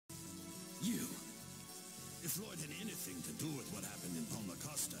You. If Lloyd had anything to do with what happened in Palma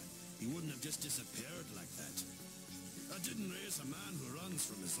Costa, he wouldn't have just disappeared like that. I didn't raise a man who runs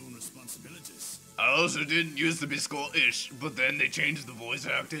from his own responsibilities. I also didn't used to be Scottish, but then they changed the voice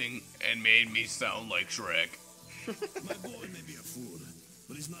acting and made me sound like Shrek. My boy may be a fool,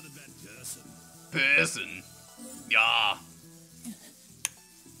 but he's not a bad person. Person? Yeah.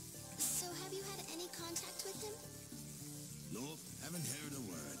 So have you had any contact with him? Nope, haven't heard a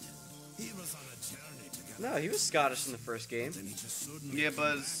word. He was on a journey together. No, he was Scottish in the first game. Then he just suddenly... Yeah,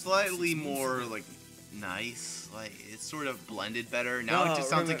 but slightly more, like, nice. Like, it's sort of blended better. Now No, it just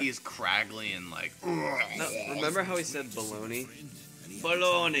sounds remember- like he's craggly and, like... No, remember how he said baloney?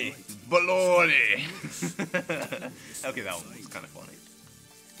 Baloney. Baloney. Okay, that one was kind of funny.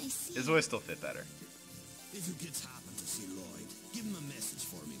 I see. His voice still fit better. If you kids happen to see Lloyd, give him a message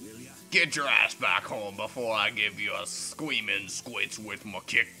for me, will ya? Get your ass back home before I give you a screaming squitch with my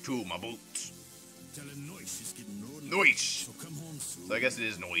kick to my boots. Tell him Noish is getting lonely. Noish. So come home soon. So I guess it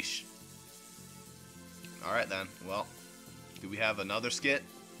is Noish. Alright then, well, do we have another skit?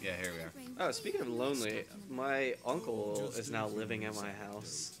 Yeah, here we are. Oh, speaking of lonely, my uncle is now living at my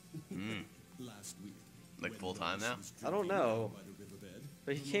house. Like full time now? I don't know,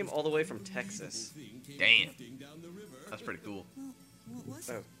 but he came all the way from Texas. Damn. That's pretty cool. What was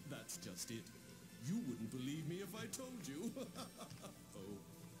Oh, it? That's just it. You wouldn't believe me if I told you. Oh,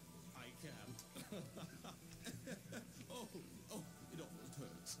 I can't. Oh, it almost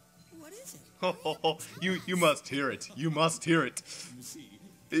hurts. What is it? You must hear it. You must hear it. You see,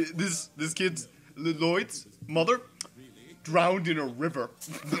 This kid's Lloyd's mother drowned in a river.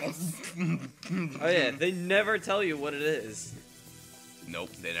 oh yeah, they never tell you what it is.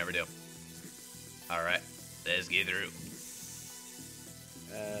 Nope, they never do. Alright, let's get through.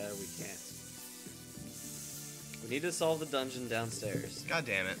 We can't. We need to solve the dungeon downstairs. God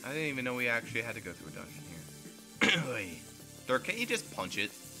damn it, I didn't even know we actually had to go through a dungeon here. Dirk, can't you just punch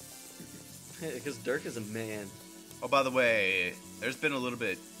it? Because Dirk is a man. Oh, by the way, there's been a little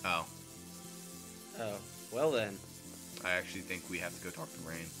bit... Oh, Oh, well then. I actually think we have to go talk to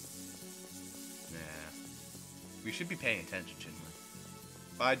Rain. Nah. We should be paying attention, shouldn't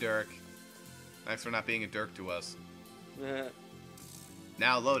we? Bye, Dirk. Thanks for not being a Dirk to us.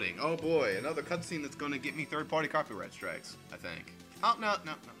 Now loading. Oh boy, another cutscene that's going to get me third-party copyright strikes, I think. Oh, no,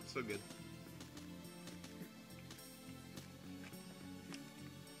 so good.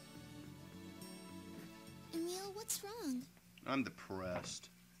 Emil, what's wrong? I'm depressed.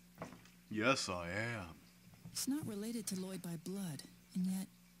 Yes, I am. He's not related to Lloyd by blood, and yet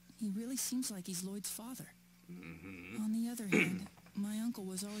he really seems like he's Lloyd's father. On the other hand, my uncle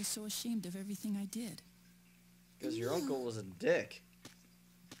was always so ashamed of everything I did. Because your uncle was a dick.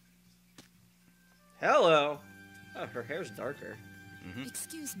 Hello! Oh, her hair's darker.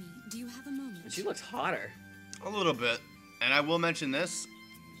 Excuse me, do you have a moment? And she looks hotter. A little bit. And I will mention this.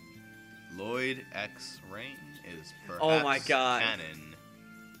 Lloyd X Rain is perhaps Oh my God. canon.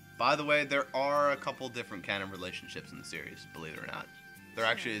 By the way, there are a couple different canon relationships in the series, believe it or not. There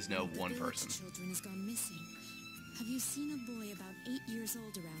actually is no The one village person. children has gone missing. Have you seen a boy about 8 years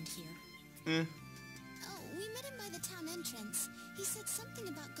old around here? Oh, we met him by the town entrance. He said something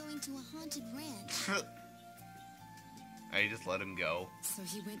about going to a haunted ranch. I just let him go. So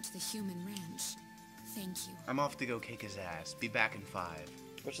he went to the human ranch. Thank you. I'm off to go kick his ass. Be back in 5.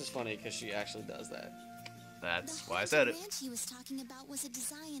 Which is funny, because she actually does that. That's The why I haunted said it. ranch he was talking about was a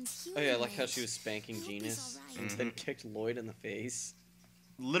Desian's Oh human yeah, like how ranch. she was spanking I hope he's Genus, all right. and then kicked Lloyd in the face.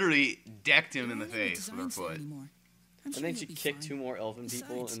 Literally decked him in the There aren't any face with her designs there foot. anymore. I'm And sure then he'll she be kicked fine. 2 more elven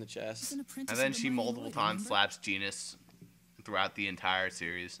people Besides, in the he's chest. an apprentice And then under she my multiple Lloyd, times remember? slaps Genus throughout the entire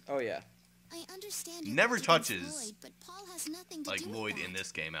series. Oh yeah. I understand your Never grudge against touches, Lloyd, but Paul has nothing to Like do with Lloyd that. in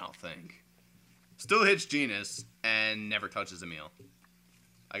this game, I don't think. Still hits Genus and never touches Emil.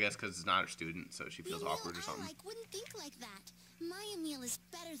 I guess because it's not her student, so she feels Emil awkward or something. I wouldn't think like that. My Emil is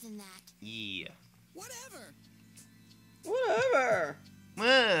better than that. Yeah. Whatever. Whatever!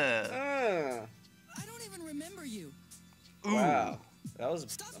 Ah. I don't even remember you. Ooh. Wow. That was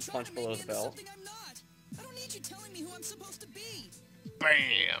Stop a trying punch to make below me the into belt. something I'm not. I don't need you telling me who I'm supposed to be.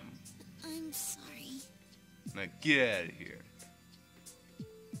 Bam! I'm sorry. Now get out of here.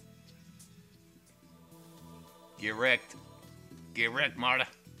 Get wrecked. Get wrecked, Marta.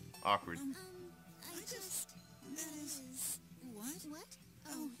 Awkward. I just... That is... What? What?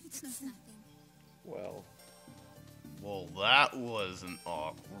 Oh, it's nothing. Well, Well, that wasn't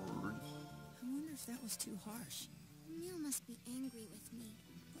awkward. I wonder if that was too harsh. Emil must be angry with me.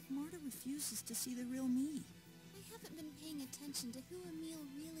 But Marta refuses to see the real me. I haven't been paying attention to who Emil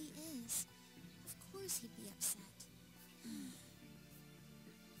really is. Of course he'd be upset.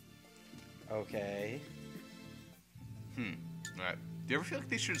 Okay. Alright. Do you ever feel like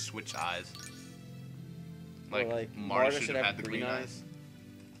they should switch eyes? Well, Like, like, Marta should have had the green eyes.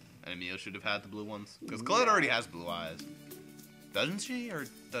 And Emil should have had the blue ones. Because Colette already has blue eyes. Doesn't she? Or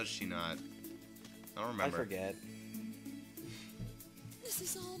does she not? I don't remember. I forget. This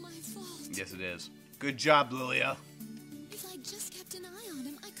is all my fault. Yes, it is. Good job, Lilia. If I'd just kept an eye on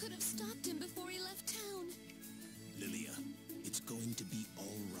him, I could have stopped him before he left town. Lilia, it's going to be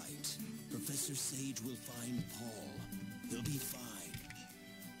all right. Professor Sage will find Paul. He'll be fine.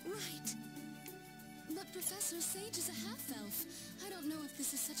 Right. But Professor Sage is a half-elf. I don't know if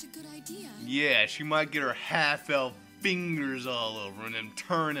this is such a good idea. Yeah, she might get her half-elf fingers all over him and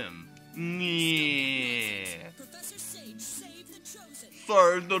turn him. Yeah. Professor Sage, save the Chosen.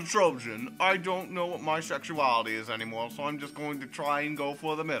 Save the Trojan. I don't know what my sexuality is anymore, so I'm just going to try and go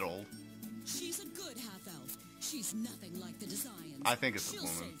for the middle. She's a good half-elf. She's nothing like the Desians. I think it's a She'll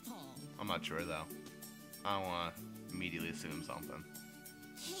woman. save Paul. I'm not sure, though. I don't want to immediately assume something.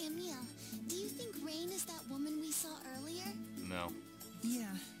 Hey, Emil, do you think Rain is that woman we saw earlier? No. Yeah,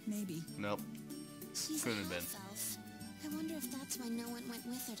 maybe. Nope. She's Couldn't a have been. half-elf. I wonder if that's why no one went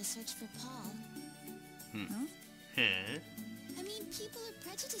with her to search for Paul. Huh? Huh? I mean, people are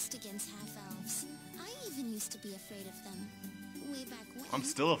prejudiced against half-elves. I even used to be afraid of them. Way back when. I'm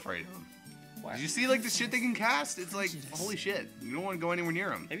still afraid of him. Wow. Did you see, like, the shit they can cast? It's like, holy shit. You don't want to go anywhere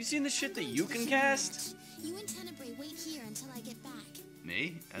near him. Have you seen the shit that I'm you going to can the cast? ranch. You and Tenebrae wait here until I get back.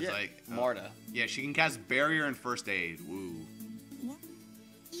 Me? As Yeah, like... Marta. Yeah, she can cast Barrier and First Aid. Woo. What?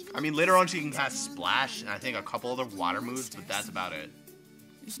 Even I mean, if later the on she can signs cast are Splash, wrong, and I think a there are couple other probably water moves, but monsters. that's about it.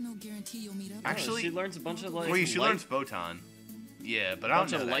 There's no guarantee you'll meet up. Actually- she learns a bunch of like Wait, she light- learns Photon. Yeah, but I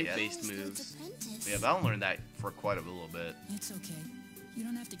bunch don't of know that yet. light-based Paul's Lord's moves. apprentice. Yeah, but I don't learn that for quite a little bit. It's okay. You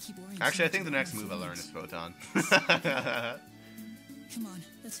don't have to keep worrying. Actually, I so think the much next about move I your learn is feelings. Photon. Come on,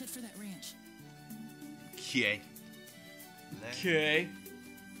 let's head for that ranch. Okay. Okay.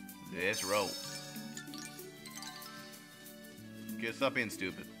 Let's roll. Kids, stop being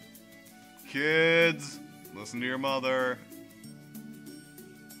stupid. Kids, listen to your mother.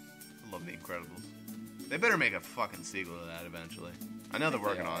 I love The Incredibles. They better make a fucking sequel to that eventually. I know they're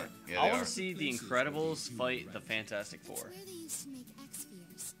working on it. Yeah, I they want are. to see the Incredibles fight the Fantastic It's Four. where they used to make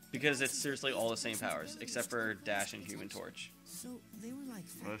X-Spheres. Because it's seriously all the same powers, except for Dash and Human Torch. So they were like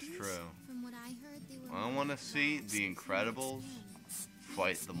That's factories? true. From what I heard, they were I more want to like see labs The with Incredibles experiments.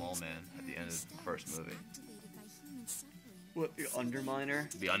 fight the Mole Man at the end of the first movie. Activated by human suffering. What, the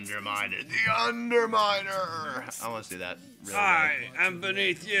Underminer? The Underminer. The Underminer! I want to see that. Really am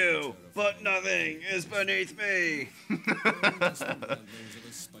beneath you, but nothing is beneath me. Just the ramblings of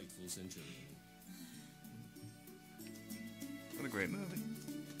a spiteful centurion. What a great movie.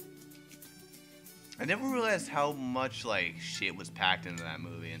 I never realized how much, like, shit was packed into that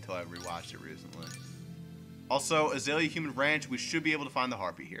movie until I rewatched it recently. Also, Azalea Human Ranch, we should be able to find the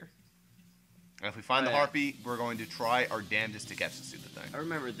Harpy here. And if we find Oh, the yeah. Harpy, we're going to try our damnedest to catch the stupid I thing.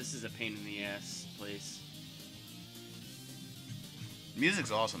 remember this is a pain in the ass place. Music's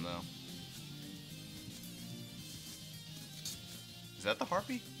awesome, though. Is that the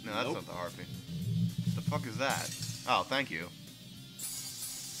Harpy? No, that's Nope. not the Harpy. The fuck is that? Oh, thank you.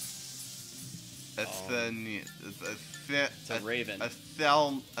 It's a raven.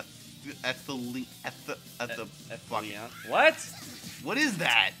 What? What is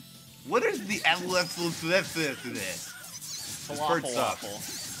that? What is the this? bird Falafel sucks. waffle.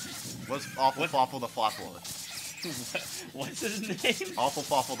 What's awful What? fawful the flopper? What's his name? Awful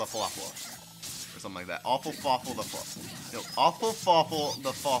fawful the flopper. Or something like that. Awful fawful the flopper. No, awful fawful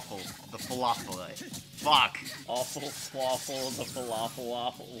the fawful. The falafel. Fuck. Awful waffle, the falafel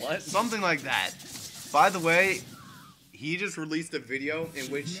waffle. What? Something like that. By the way, he just released a video in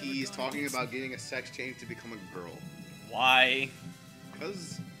which he's talking about getting a sex change to become a girl. Why?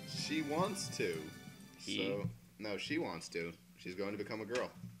 Because she wants to. He? So, no, she wants to. She's going to become a girl.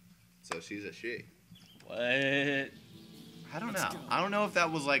 So she's a she. What? I don't know. I don't know if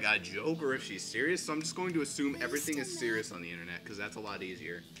that was like a joke or if she's serious, so I'm just going to assume everything is serious on the internet, because that's a lot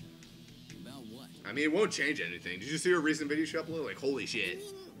easier. About what? I mean, it won't change anything. Did you see her recent video she uploaded? Like, holy I shit. mean,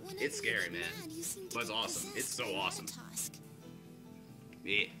 whenever It's scary, you get man. mad, you seem to But it's get awesome. It's possessed so by awesome. Task.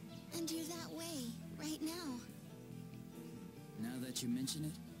 Yeah. And you're that way right now. Now that you mention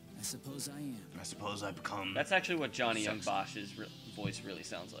it, I suppose I am. I suppose I become... That's actually what Johnny Young Sex. Bosch's voice really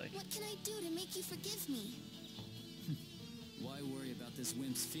sounds like. What can I do to make you forgive me? Why worry about this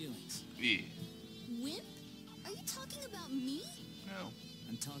wimp's feelings? Yeah. Wimp? Are you talking about me? No.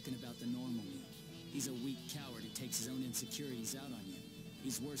 I'm talking about the normal me. He's a weak coward who takes his own insecurities out on you.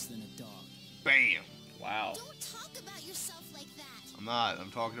 He's worse than a dog. Bam. Wow. Don't talk about yourself like that. I'm not. I'm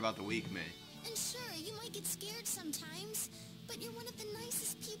talking about the weak me. And sure, you might get scared sometimes, but you're one of the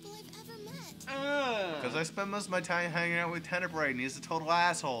nicest people I've ever met. Because I spend most of my time hanging out with Tenebrae, and he's a total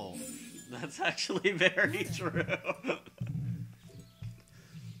asshole. That's actually very true.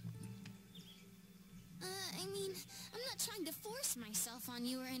 I mean, I'm not trying to force myself on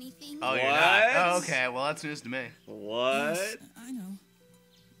you or anything. Oh, you're What? not? Oh, okay. Well, that's news to me. What? Yes, I know.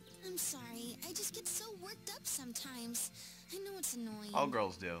 I'm sorry. I just get so worked up sometimes. I know it's annoying. All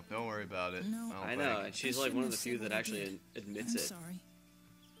girls do. Don't worry about it. No. don't I know, think. and she's I like one of shouldn't the have few said that what I actually did. admits I'm it. sorry.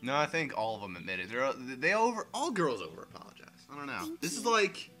 No, I think all of them admit it. All girls over apologize. I don't know. Thank This is you.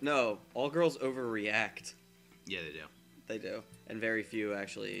 like. No, all girls overreact. Yeah, they do. They do, and very few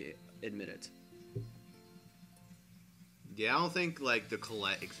actually admit it. Yeah, I don't think like the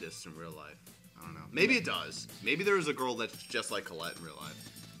Colette exists in real life. I don't know. Maybe it does. Maybe there is a girl that's just like Colette in real life.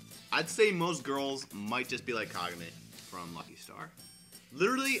 I'd say most girls might just be like Kagami from Lucky Star.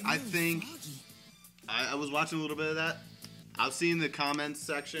 Literally, I think I was watching a little bit of that. I've seen the comments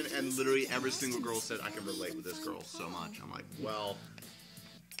section, and literally every single girl said I can relate with this girl so much. I'm like, well,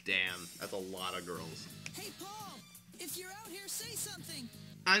 damn, that's a lot of girls. Hey, Paul! If you're out here, say something!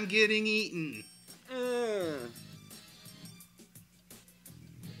 I'm getting eaten.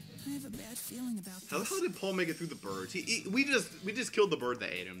 I have a bad feeling about How the this. hell did Paul make it through the birds? We just killed the bird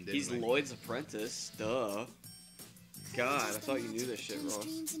that ate him, didn't He's we? Lloyd's apprentice. Duh. God, I thought you knew this shit, Ross.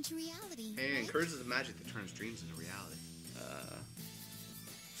 Dreams into reality, Hey, right? encourages the magic that turns dreams into reality.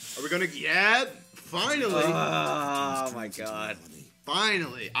 Are we gonna? Yeah, finally, Oh my god.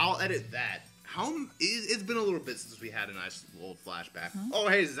 finally. I'll edit that. It's been a little bit since we had a nice little flashback. Oh,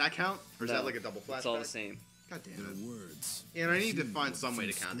 hey, does that count, or is No, that like a double flashback? It's all the same. God damn it. Words. And I need to find some way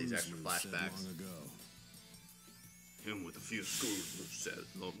to count these extra flashbacks. Long ago. Him with a few screws loose said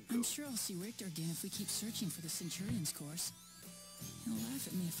long ago. I'm sure I'll see Richter again if we keep searching for the Centurion's course. He'll laugh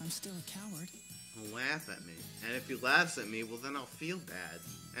at me if I'm still a coward. He'll laugh at me, and if he laughs at me, well then I'll feel bad.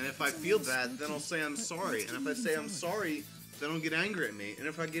 And if I feel bad, then I'll say I'm sorry. And if I say I'm sorry, then he'll get angry at me. And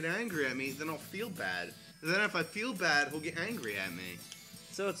if I get angry at me, then I'll feel bad. And then if I feel bad, he'll get angry at me.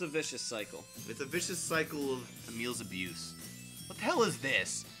 So it's a vicious cycle. It's a vicious cycle of Emil's abuse. What the hell is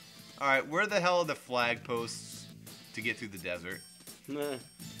this? Alright, where the hell are the flag posts to get through the desert? Nah.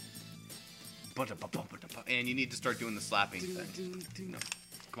 And you need to start doing the slapping thing. No.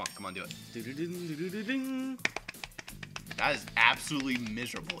 Come on, do it. That is absolutely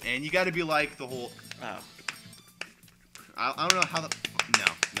miserable. And you gotta be like the whole... Oh. I don't know how the...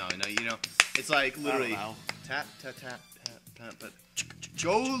 No, you know, it's like literally... I don't know. Tap, tap, tap, tap, tap, but...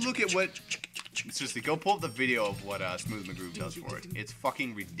 Go look at what... Seriously, go pull up the video of what Smooth McGroove does for it. It's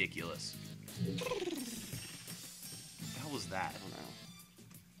fucking ridiculous. What the hell was that?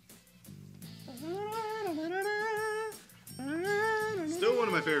 Still one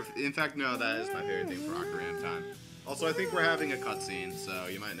of my favorite... In fact, no, that is my favorite thing for Ocarina of Time. Also, I think we're having a cutscene, so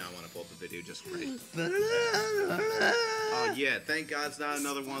you might not want to pull up the video just for it. Oh, yeah, thank God it's not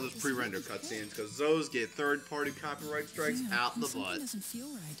another one of those pre-rendered cutscenes, because those get third-party copyright strikes Yeah, out the something butt. doesn't feel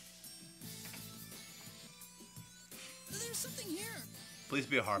right. There's something here. Please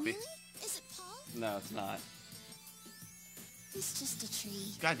be a harpy. Really? Is it Paul? No, it's not. He's just a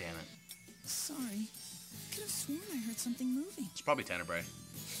tree. God damn it. Sorry. Could have sworn I heard something moving. It's probably Tenebrae.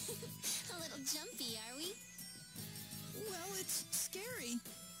 A little jumpy, are we? Well, it's scary.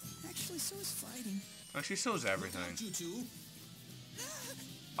 Actually, so is fighting. Actually, so is everything. You two.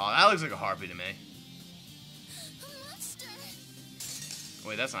 Oh, that looks like a harpy to me. A monster!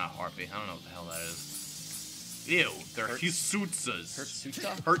 Wait, that's not a harpy. I don't know what the hell that is. Ew, they're Hisutsas.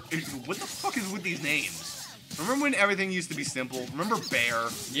 Hirtsuta? What the fuck is with these names? Remember when everything used to be simple? Remember Bear?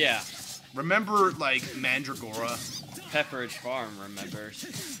 Yeah. Remember, like, Mandragora? Pepperidge Farm remembers.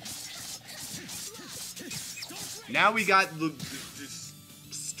 Now we got the just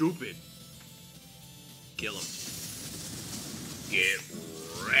stupid. Kill him. Get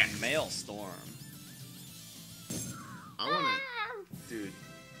wrecked. Maelstrom. I wanna... Dude,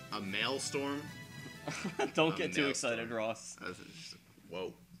 a maelstrom? Don't A get too maelstrom. excited, Ross. That's just,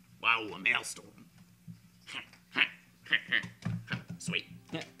 whoa. Wow, a maelstrom. Sweet.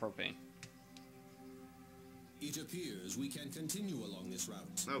 Propane. It appears we can continue along this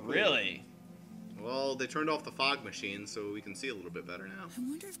route. Oh, cool. Really? Well, they turned off the fog machine, so we can see a little bit better now. I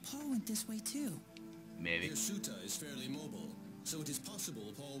wonder if Paul went this way too. Maybe. Hirsuta is fairly mobile, so it is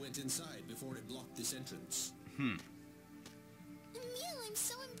possible Paul went inside before it blocked this entrance. Emil, I'm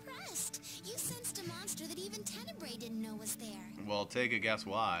so impressed. You sensed a monster that even Tenebrae didn't know was there. Well, take a guess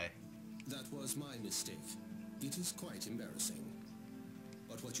why. That was my mistake. It is quite embarrassing.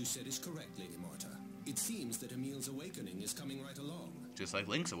 But what you said is correct, Lady Marta. It seems that Emil's awakening is coming right along. Just like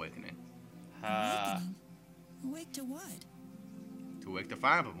Link's awakening. Awakening? Awake to what? To awake the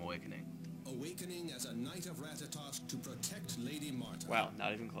Fire Emblem awakening. Awakening as a Knight of Ratatosk to protect Lady Marta. Wow,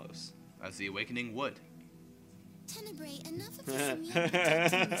 not even close. As the awakening would. Tenebrae, enough of this Emil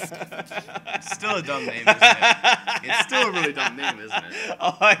protecting stuff, okay? It's still a dumb name, isn't it? It's still a really dumb name, isn't it?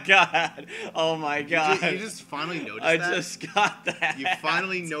 Oh my god. Oh my god. You just finally noticed I that? just got that. You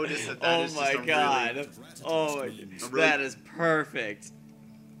finally noticed that Oh is my just a god. really... Oh my really- That is perfect. He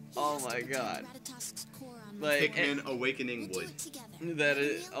Oh has to my protect god. Ratatosk's core on Like, Pikmin awakening We'll do would. it together. that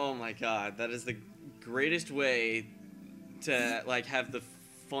is, Emil? oh my god, that is the greatest way to like have the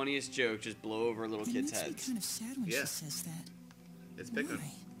funniest joke just blow over little It kids' makes me heads. kind of sad when Yeah. she says that. It's Pikmin.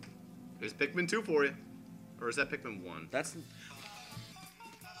 Why? There's Pikmin 2 for you. Or is that Pikmin 1? That's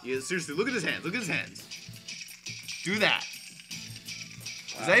Yeah, seriously, look at his hands. Look at his hands. Do that.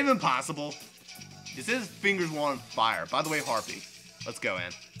 wow. Is that even possible? It says fingers were on fire. By the way, Harpy. Let's go,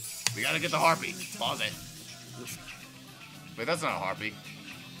 Ann. We gotta get the Harpy. Pause it. Wait, that's not a Harpy.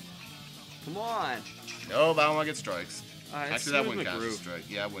 Come on. Nope, I don't want to get strikes. Alright, Actually, that Smooth wouldn't count as a McGrew. strike.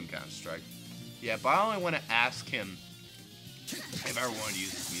 Yeah, that wouldn't count as a strike. Yeah, but I only want to ask him if I ever wanted to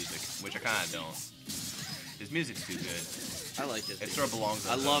use his music, which I kind of don't. His music's too good. I like it. It sort of belongs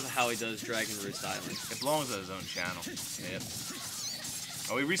on I his love own. how he does Dragon Roost Island. It belongs on his own channel. Yep.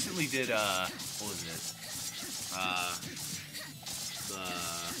 Oh, we recently did, what was it?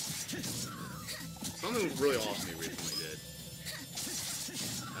 Something really awesome he recently did.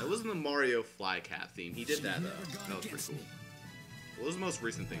 It wasn't the Mario Flycat theme. He did that, though. That was pretty cool. What was the most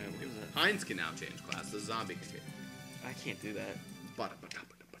recent thing he did? Heinz can now change class. The zombie can change. I can't do that.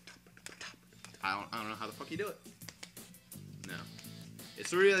 I don't know how the fuck you do it. No.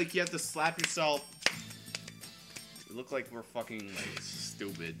 It's really like you have to slap yourself. It look like we're fucking like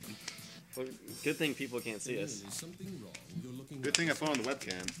stupid. Well, good thing people can't see us. Is something wrong? You're looking Good thing I put on the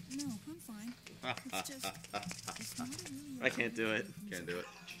webcam. No, I'm fine. It's just... it's not really I can't do it. Can't do it.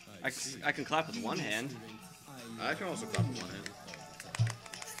 I can clap with one hand. I can also clap with one hand.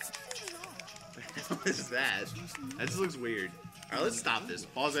 What is that? That just looks weird. Alright, let's stop this.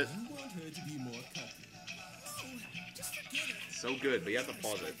 Pause it. You want her to be more cut. So good, but you have to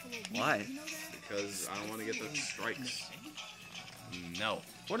pause it. Why? Because I don't want to get the strikes. No.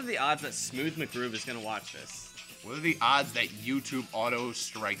 What are the odds that Smooth McGroove is gonna watch this? What are the odds that YouTube auto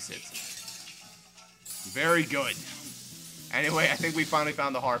strikes it? Very good. Anyway, I think we finally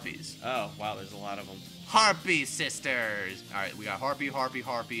found the Harpies. Oh, wow, there's a lot of them. Harpy sisters! Alright, we got Harpy, Harpy,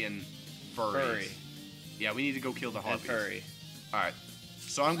 Harpy, and Furries. Furry. Yeah, we need to go kill the And Harpies. furry. Alright.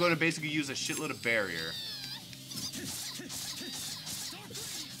 So I'm going to basically use a shitload of barrier.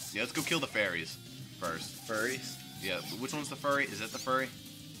 Yeah, let's go kill the fairies first. Furries? Yeah, which one's the furry? Is that the furry?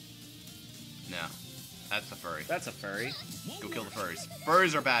 No. That's the furry. That's a furry. Go kill the furries.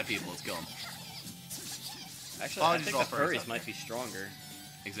 Furries are bad people. Let's kill them. Actually, I Apologies think to all the furries furries out might there. be stronger.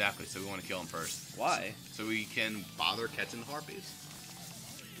 Exactly, so we want to kill them first. Why? So we can bother catching the harpies.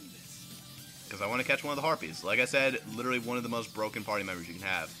 Because I want to catch one of the harpies. Like I said, literally one of the most broken party members you can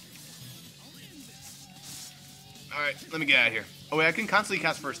have. Alright, let me get out of here. Oh wait, I can constantly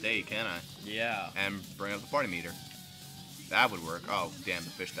cast first aid, can I? Yeah. And bring up the party meter. That would work. Oh, damn, the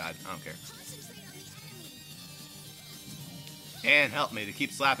fish died. I don't care. And help me to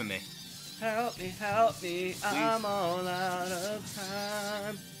keep slapping me. Help me, I'm all out of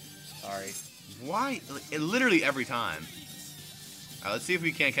time. Sorry. Why? Literally every time. Alright, let's see if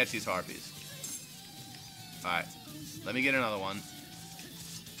we can't catch these harpies. Alright, let me get another one.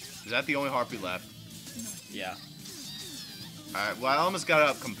 Is that the only harpy left? Yeah. Alright, well, I almost got it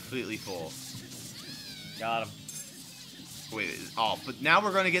up completely full. Got him. Wait, oh, but now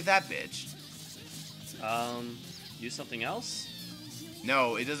we're gonna get that bitch. Use something else?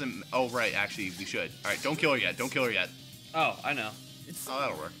 No, it doesn't. Oh, right, actually, we should. Alright, don't kill her yet. Don't kill her yet. Oh, I know. Oh,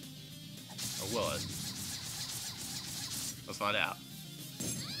 that'll work. Or will it? Let's find out.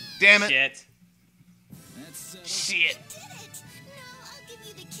 Damn it! Shit. That's Shit! Did it! Now I'll give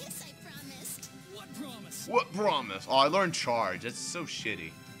you the kiss I promised. what promise? What promise? Oh, I learned charge. That's so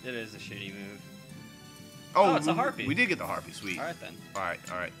shitty. It is a shitty move. Oh, Oh, it's a harpy. We did get the harpy, sweet. Alright then. Alright.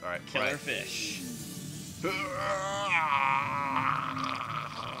 Killer Right. fish.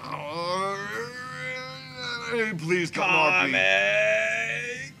 Please come, Harpy.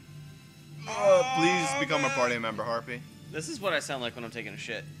 Please become a party member, Harpy. This is what I sound like when I'm taking a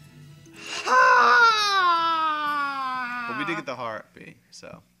shit. But we did get the Harpy,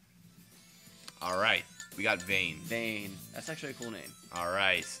 so. Alright, we got Vane. Vane. That's actually a cool name.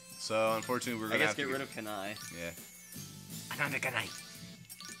 Alright, so unfortunately we're I gonna guess have to get rid of Kanai. Yeah. Another Kanai.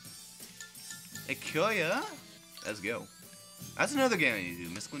 Ikoya. Let's go. That's another game I need to do.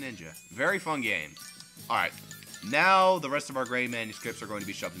 Mystical Ninja. Very fun game. Alright. Now the rest of our gray manuscripts are going to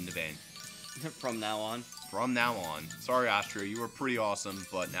be shoved into Bane. From now on. From now on. Sorry, Austria. You were pretty awesome,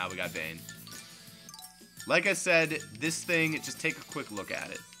 but now we got Bane. Like I said, this thing, just take a quick look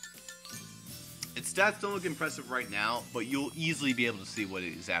at it. Its stats don't look impressive right now, but you'll easily be able to see what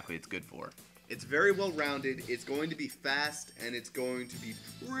exactly it's good for. It's very well rounded, it's going to be fast, and it's going to be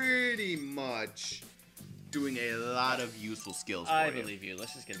pretty much doing a lot of useful skills for you. I believe you.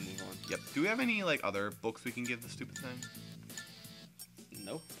 Let's just get a move on. Yep. Do we have any like other books we can give the stupid thing?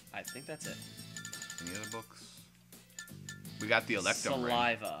 Nope. I think that's it. Any other books? We got the Electum ring.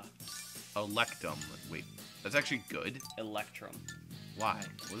 Saliva. Electum. Wait, that's actually good? Electrum. Why?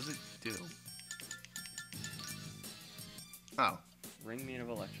 What does it do? Oh. Ring made of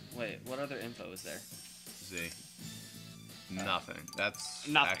electrum. Wait, what other info is there? See. Nothing. That's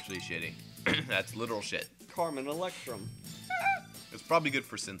Nothing. actually shitty. That's literal shit. Carmen Electrum. It's probably good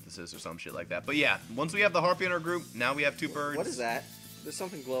for synthesis or some shit like that. But yeah, once we have the Harpy in our group, now we have two birds. What is that? There's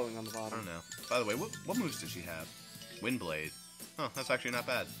something glowing on the I bottom. don't know. By the way, what moves does she have? Windblade. Huh, that's actually not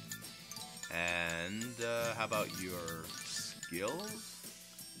bad. And how about your skills?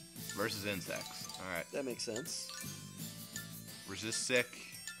 Versus insects. Alright. That makes sense. Resist sick.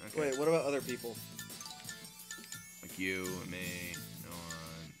 Okay. Wait, what about other people? Like you, me, no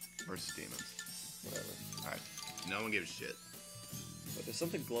one. Versus demons. Whatever. Alright. No one gives a shit. But there's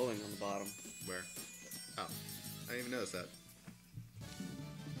something glowing on the bottom. Where? Oh. I didn't even notice that.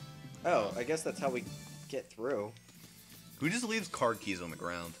 Oh, I guess that's how we get through. Who just leaves card keys on the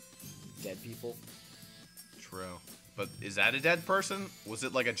ground? Dead people. True. But is that a dead person? Was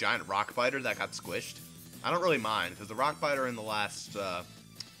it like a giant rock biter that got squished? I don't really mind, because the rock biter in the last,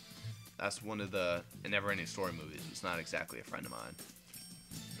 that's one of the Never-Ending Story movies. It's not exactly a friend of mine.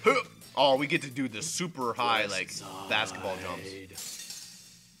 Oh, we get to do the super high, like, basketball jumps.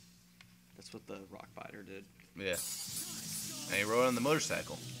 That's what the rock biter did. Yeah. And he rode on the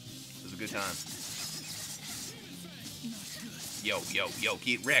motorcycle. It was a good time. Yo,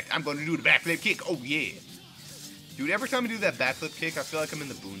 get wrecked. I'm going to do the backflip kick. Oh, yeah. Dude, every time I do that backflip kick, I feel like I'm in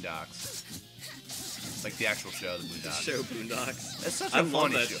the Boondocks. Like the actual show, the Boondocks. The show Boondocks. It's such a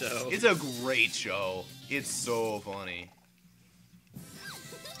funny love that show. It's a great show. It's so funny.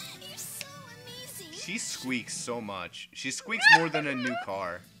 You're so amazing. She squeaks so much. She squeaks more than a new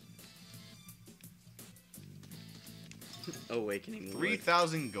car. Awakening Wood.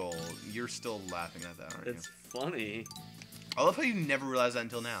 3,000 gold. You're still laughing at that, aren't It's funny. you? I love how you never realized that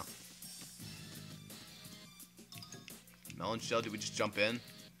until now. Melon Shell, did we just jump in?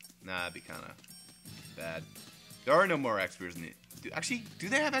 Nah, that'd be kind of bad. There are no more X-Spears in the... Actually, do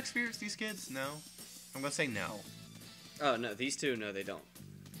they have X-Spears, these kids? No? I'm gonna say no. Oh, no, these two, no, they don't.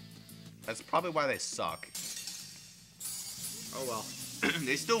 That's probably why they suck. Oh, well.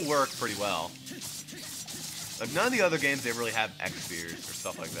 They still work pretty well. Like, none of the other games, they really have X-Spears or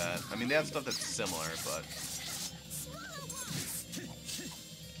stuff like that. I mean, they have stuff that's similar, but...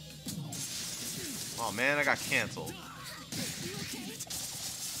 Oh, man, I got canceled.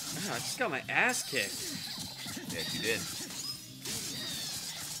 Oh, I just got my ass kicked. Yes, you did.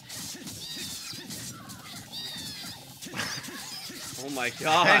 Oh my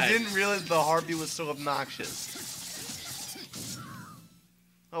god. I didn't realize the Harpy was so obnoxious.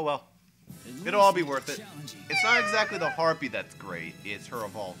 Oh well. It'll all be worth it. It's not exactly the Harpy that's great, it's her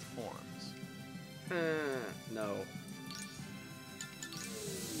evolved forms. No.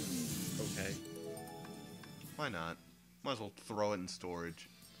 Okay. Why not? Might as well throw it in storage.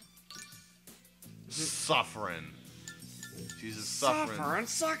 Suffering. She's a suffering.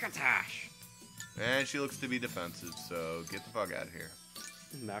 Succotash. And she looks to be defensive, so get the fuck out of here.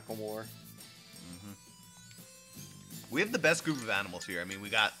 Macklemore. We have the best group of animals here. I mean, we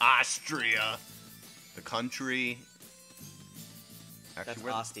got Austria, the country. Actually, That's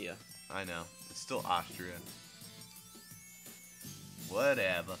where- Ostia. I know. It's still Austria.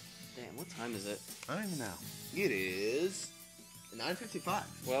 Whatever. Damn, what time is it? I don't even know. It is 9:55.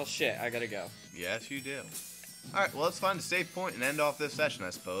 Well, shit, I gotta go. Yes, you do. Alright, well, let's find a safe point and end off this session, I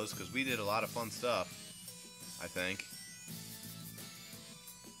suppose, because we did a lot of fun stuff. I think.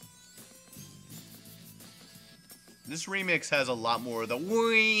 This remix has a lot more of the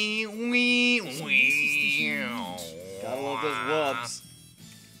wee. Gotta love those wubs.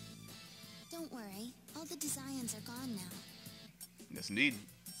 Don't worry. All the designs are gone now. Yes, indeed.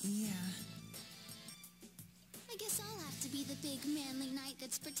 Yeah. I guess I'll have to be the big manly knight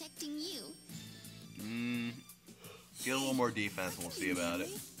that's protecting you. Get a little more defense and we'll see about it.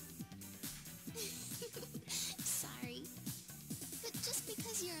 Sorry. But just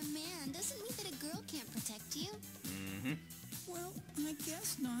because you're a man doesn't mean that a girl affect you? Mm-hmm. Well, I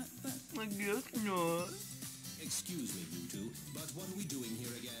guess not, but I guess not. Excuse me, you two, but what are we doing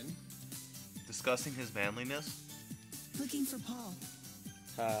here again? Discussing his manliness? looking for Paul.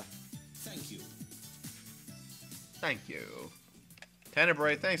 Thank you. Thank you.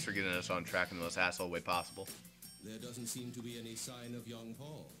 Tenebrae, thanks for getting us on track in the most asshole way possible. There doesn't seem to be any sign of young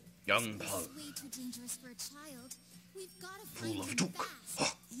Paul. Young This Paul. is way too dangerous for a child. We've got to Full find of him Duke.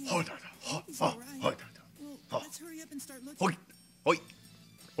 fast. He's all right. Well, let's hurry up and start looking. Hoi! Hoi!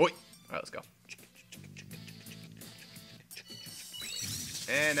 Hoi! Alright, let's go.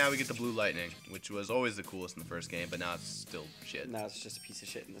 And now we get the blue lightning, which was always the coolest in the first game, but now it's still shit. Now it's just a piece of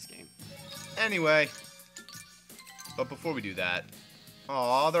shit in this game. Anyway. But before we do that...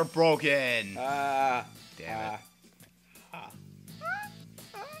 Aw, they're broken! Damn it.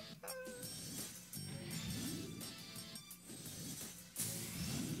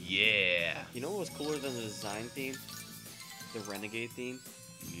 Yeah. You know what was cooler than the design theme? The Renegade theme?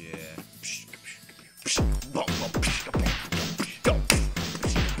 Yeah.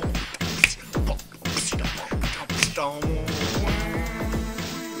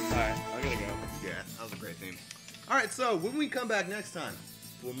 Alright, I'm gonna go. Yeah, that was a great theme. Alright, so when we come back next time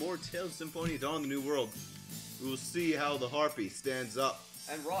for more Tales of Symphonia Dawn of the New World, we will see how the Harpy stands up.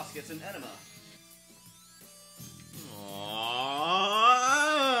 And Ross gets an enema. Aww.